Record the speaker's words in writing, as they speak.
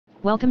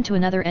Welcome to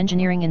another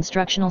engineering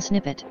instructional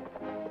snippet.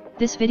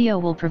 This video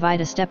will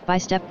provide a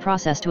step-by-step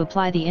process to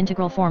apply the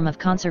integral form of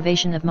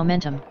conservation of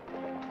momentum.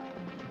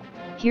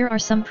 Here are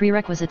some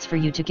prerequisites for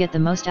you to get the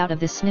most out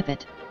of this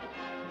snippet.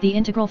 The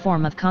integral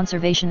form of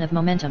conservation of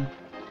momentum.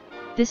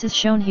 This is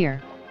shown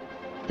here.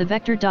 The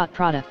vector dot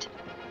product.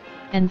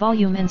 And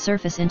volume and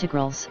surface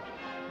integrals.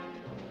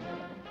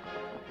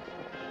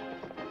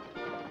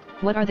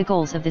 What are the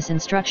goals of this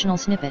instructional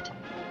snippet?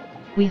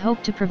 We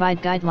hope to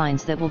provide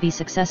guidelines that will be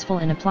successful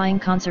in applying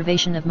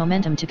conservation of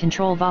momentum to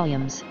control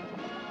volumes.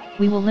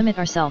 We will limit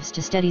ourselves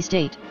to steady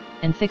state,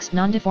 and fixed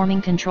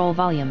non-deforming control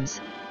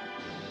volumes.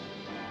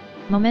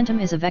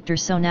 Momentum is a vector,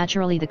 so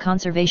naturally the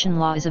conservation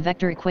law is a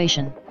vector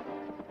equation.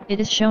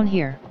 It is shown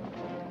here.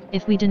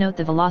 If we denote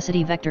the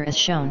velocity vector as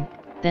shown,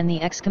 then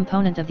the x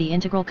component of the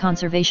integral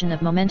conservation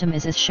of momentum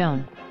is as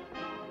shown.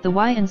 The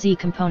y and z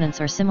components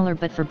are similar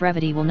but for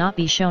brevity will not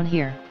be shown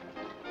here.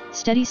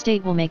 Steady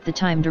state will make the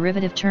time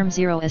derivative term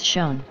 0 as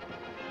shown.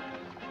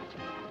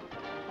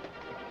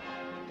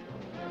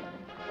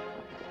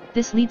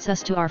 This leads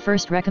us to our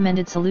first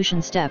recommended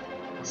solution step: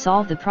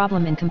 solve the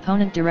problem in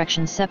component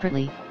directions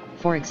separately,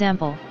 for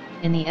example,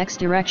 in the x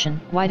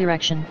direction, y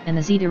direction, and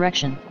the z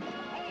direction.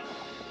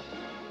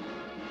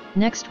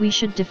 Next we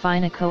should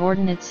define a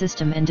coordinate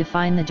system and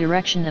define the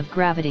direction of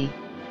gravity.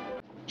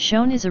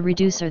 Shown is a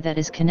reducer that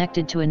is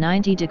connected to a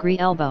 90-degree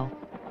elbow.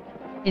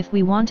 If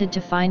we wanted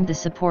to find the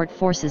support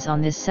forces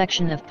on this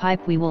section of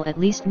pipe, we will at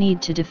least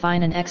need to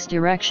define an x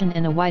direction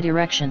and a y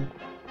direction.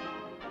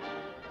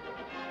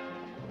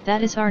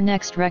 That is our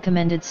next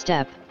recommended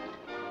step.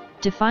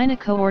 Define a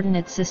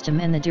coordinate system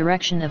and the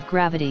direction of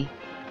gravity.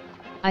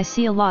 I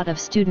see a lot of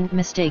student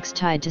mistakes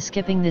tied to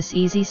skipping this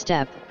easy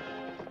step.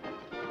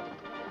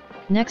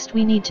 Next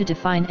we need to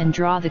define and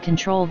draw the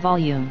control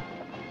volume.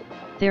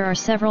 There are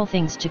several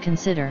things to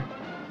consider.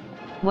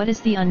 What is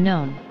the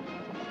unknown?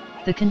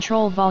 The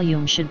control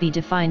volume should be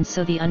defined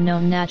so the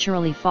unknown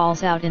naturally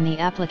falls out in the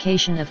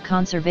application of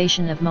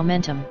conservation of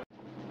momentum.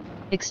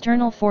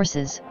 External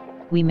forces,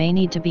 we may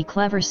need to be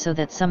clever so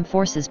that some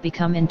forces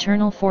become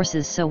internal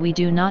forces so we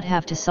do not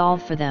have to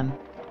solve for them.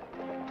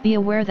 Be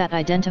aware that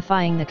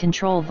identifying the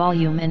control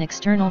volume and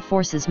external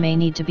forces may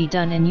need to be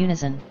done in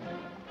unison.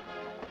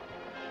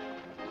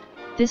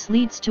 This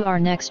leads to our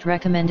next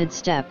recommended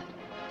step: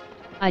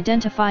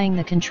 identifying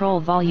the control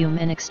volume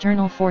and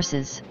external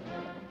forces.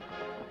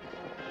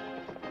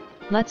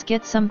 Let's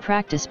get some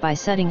practice by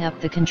setting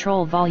up the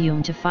control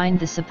volume to find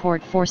the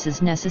support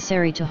forces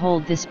necessary to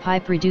hold this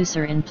pipe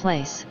reducer in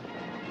place.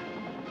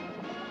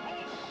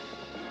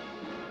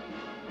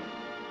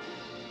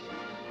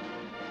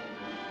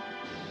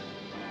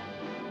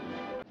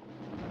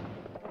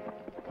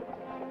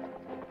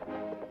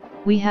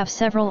 We have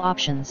several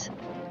options.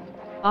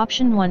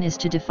 Option 1 is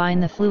to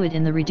define the fluid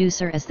in the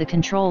reducer as the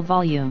control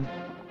volume.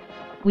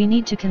 We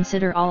need to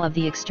consider all of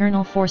the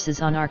external forces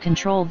on our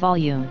control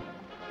volume.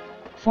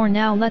 For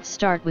now, let's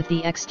start with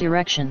the x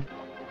direction.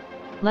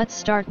 Let's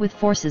start with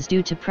forces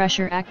due to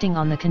pressure acting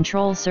on the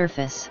control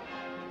surface.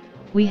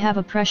 We have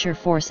a pressure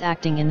force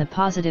acting in the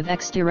positive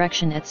x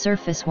direction at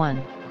surface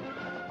 1.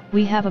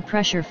 We have a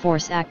pressure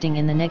force acting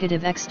in the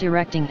negative x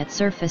direction at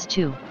surface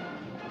 2.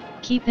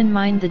 Keep in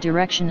mind the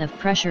direction of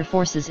pressure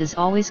forces is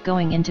always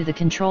going into the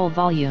control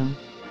volume,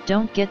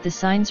 don't get the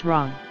signs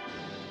wrong.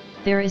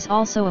 There is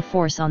also a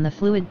force on the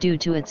fluid due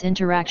to its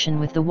interaction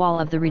with the wall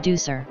of the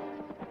reducer.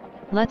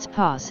 Let's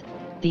pause.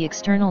 The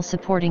external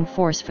supporting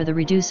force for the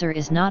reducer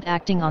is not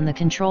acting on the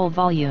control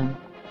volume.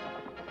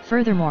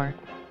 Furthermore,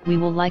 we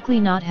will likely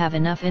not have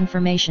enough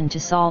information to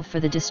solve for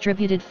the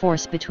distributed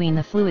force between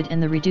the fluid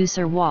and the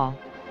reducer wall.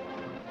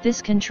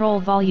 This control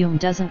volume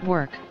doesn't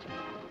work.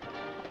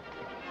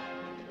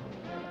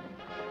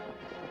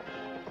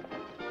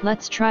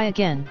 Let's try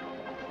again.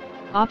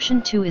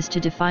 Option 2 is to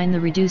define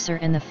the reducer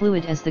and the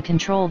fluid as the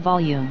control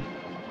volume.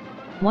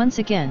 Once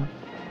again,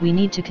 we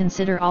need to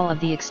consider all of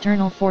the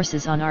external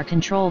forces on our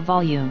control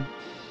volume.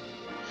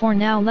 For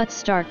now, let's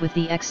start with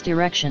the x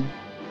direction.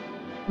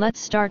 Let's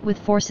start with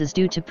forces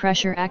due to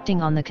pressure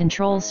acting on the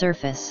control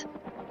surface.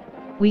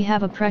 We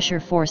have a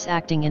pressure force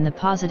acting in the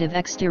positive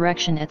x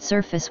direction at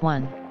surface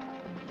 1.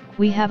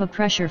 We have a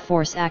pressure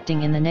force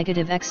acting in the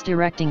negative x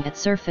direction at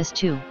surface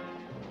 2.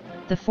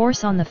 The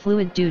force on the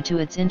fluid due to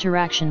its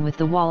interaction with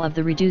the wall of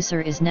the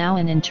reducer is now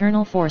an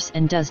internal force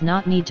and does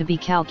not need to be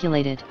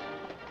calculated.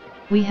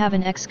 We have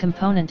an x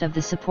component of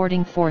the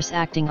supporting force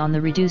acting on the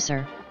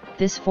reducer.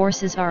 This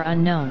forces are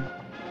unknown.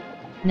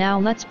 Now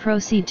let's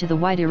proceed to the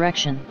y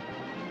direction.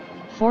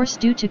 Force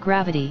due to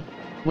gravity,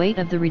 weight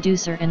of the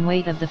reducer and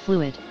weight of the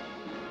fluid.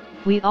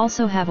 We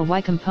also have a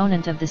y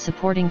component of the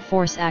supporting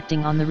force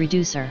acting on the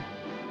reducer.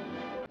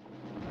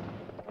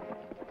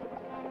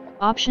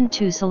 Option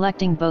 2,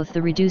 selecting both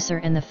the reducer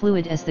and the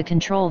fluid as the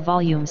control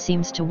volume,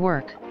 seems to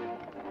work.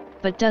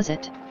 But does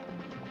it?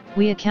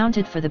 We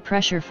accounted for the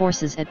pressure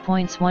forces at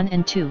points 1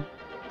 and 2,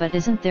 but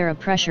isn't there a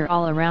pressure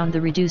all around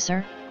the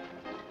reducer?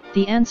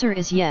 The answer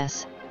is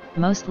yes,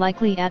 most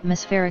likely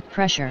atmospheric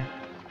pressure.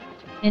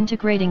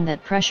 Integrating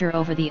that pressure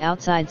over the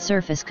outside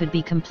surface could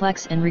be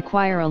complex and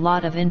require a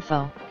lot of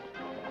info.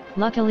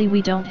 Luckily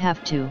we don't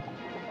have to.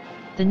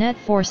 The net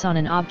force on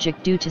an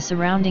object due to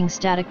surrounding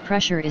static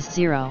pressure is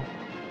zero.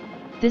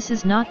 This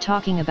is not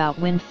talking about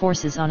wind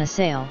forces on a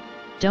sail,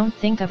 don't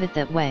think of it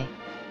that way.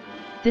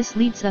 This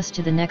leads us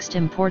to the next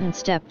important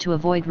step to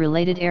avoid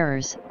related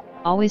errors: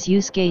 always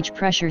use gauge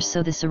pressures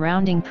so the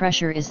surrounding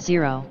pressure is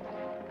zero.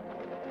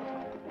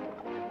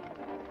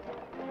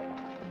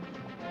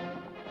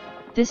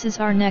 This is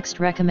our next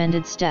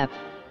recommended step.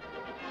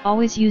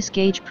 Always use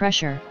gauge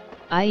pressure,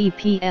 i.e.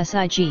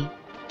 PSIG,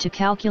 to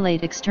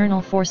calculate external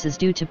forces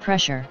due to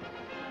pressure.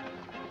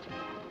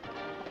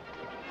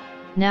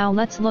 Now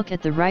let's look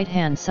at the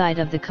right-hand side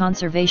of the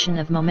conservation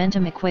of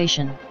momentum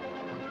equation.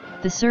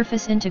 The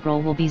surface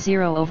integral will be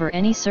zero over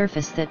any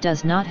surface that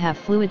does not have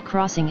fluid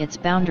crossing its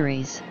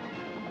boundaries.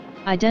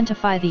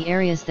 Identify the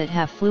areas that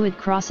have fluid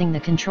crossing the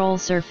control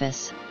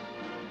surface.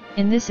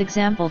 In this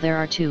example there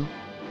are two,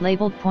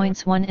 labeled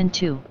points 1 and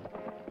 2.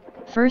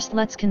 First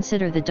let's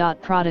consider the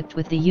dot product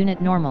with the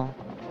unit normal.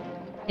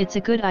 It's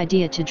a good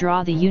idea to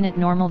draw the unit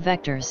normal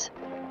vectors.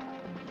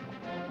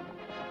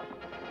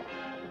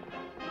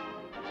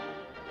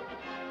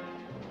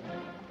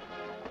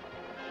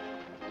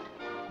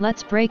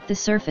 Let's break the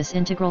surface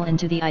integral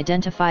into the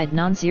identified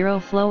non-zero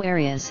flow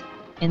areas.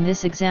 In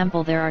this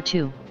example there are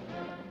two.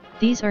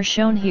 These are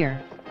shown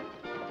here.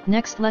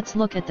 Next let's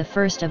look at the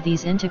first of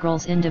these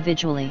integrals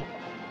individually.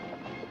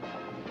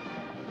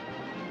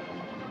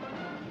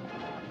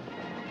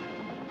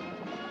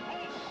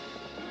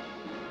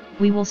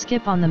 We will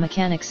skip on the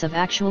mechanics of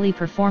actually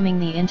performing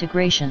the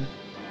integration.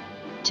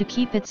 To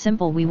keep it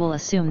simple we will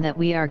assume that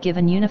we are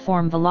given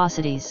uniform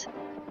velocities.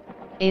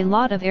 A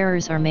lot of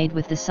errors are made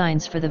with the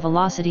signs for the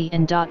velocity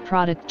and dot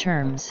product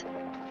terms.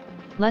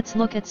 Let's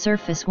look at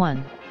surface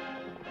 1.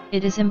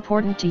 It is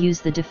important to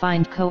use the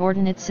defined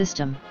coordinate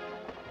system.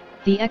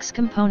 The x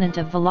component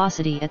of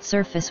velocity at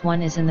surface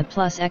 1 is in the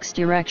plus x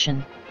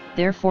direction,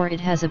 therefore it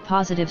has a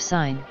positive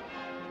sign.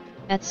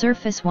 At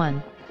surface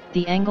 1,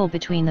 the angle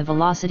between the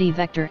velocity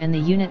vector and the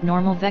unit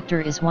normal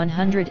vector is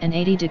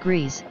 180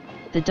 degrees,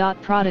 the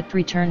dot product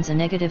returns a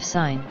negative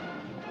sign.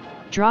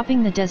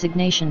 Dropping the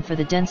designation for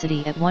the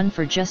density at 1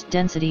 for just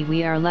density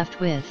we are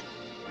left with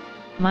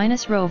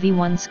minus rho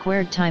v1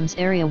 squared times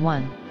area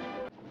 1.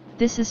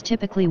 This is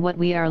typically what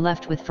we are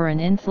left with for an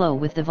inflow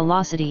with the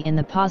velocity in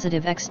the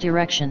positive x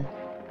direction.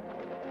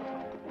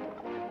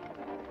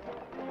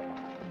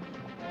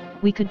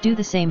 We could do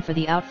the same for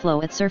the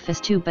outflow at surface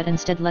 2, but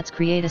instead let's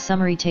create a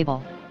summary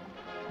table.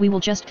 We will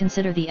just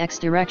consider the x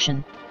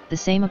direction. The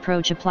same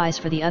approach applies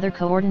for the other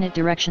coordinate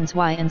directions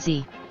y and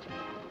z.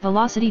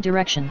 Velocity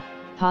direction,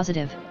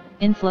 positive,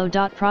 inflow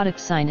dot product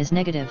sign is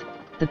negative,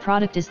 the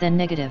product is then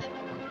negative.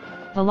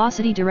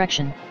 Velocity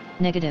direction,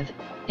 negative,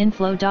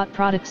 inflow dot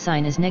product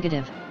sign is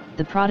negative,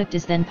 the product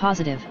is then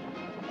positive.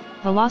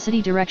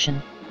 Velocity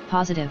direction,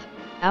 positive,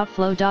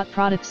 outflow dot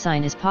product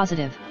sign is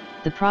positive,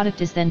 the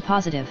product is then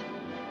positive.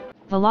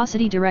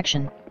 Velocity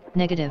direction,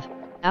 negative,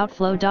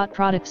 outflow dot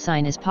product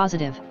sign is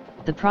positive,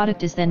 the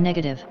product is then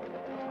negative.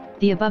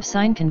 The above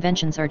sign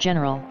conventions are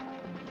general.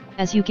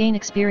 As you gain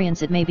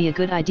experience it may be a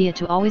good idea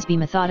to always be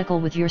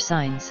methodical with your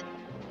signs.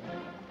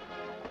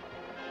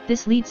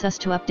 This leads us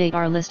to update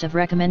our list of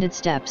recommended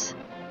steps.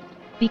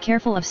 Be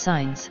careful of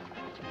signs.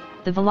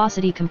 The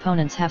velocity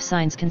components have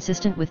signs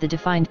consistent with the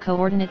defined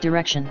coordinate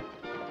direction.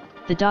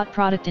 The dot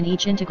product in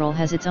each integral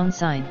has its own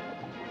sign.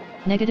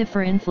 Negative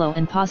for inflow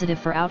and positive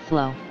for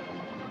outflow.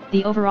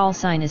 The overall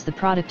sign is the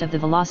product of the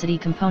velocity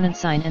component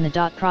sign and the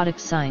dot product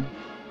sign.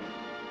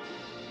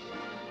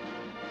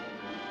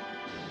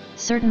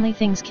 Certainly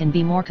things can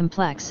be more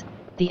complex.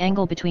 The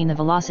angle between the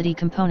velocity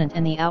component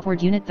and the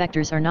outward unit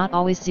vectors are not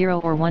always 0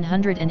 or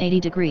 180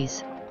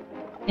 degrees.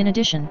 In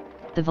addition,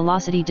 the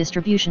velocity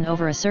distribution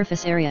over a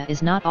surface area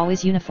is not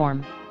always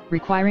uniform,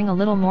 requiring a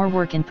little more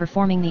work in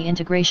performing the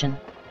integration.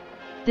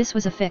 This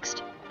was a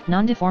fixed,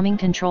 non-deforming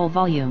control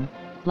volume,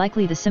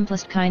 likely the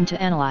simplest kind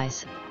to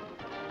analyze.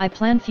 I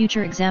plan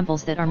future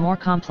examples that are more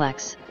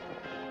complex.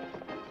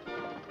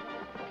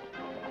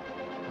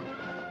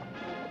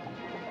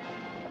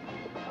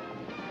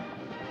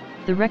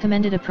 The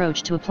recommended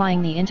approach to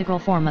applying the integral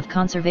form of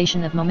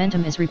conservation of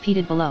momentum is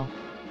repeated below.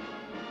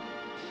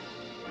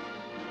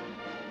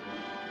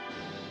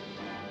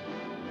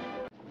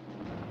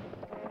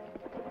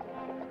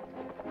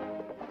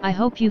 I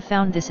hope you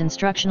found this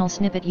instructional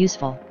snippet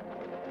useful.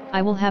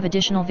 I will have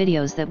additional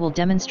videos that will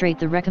demonstrate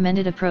the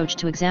recommended approach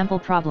to example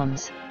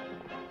problems.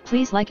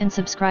 Please like and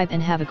subscribe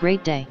and have a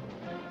great day.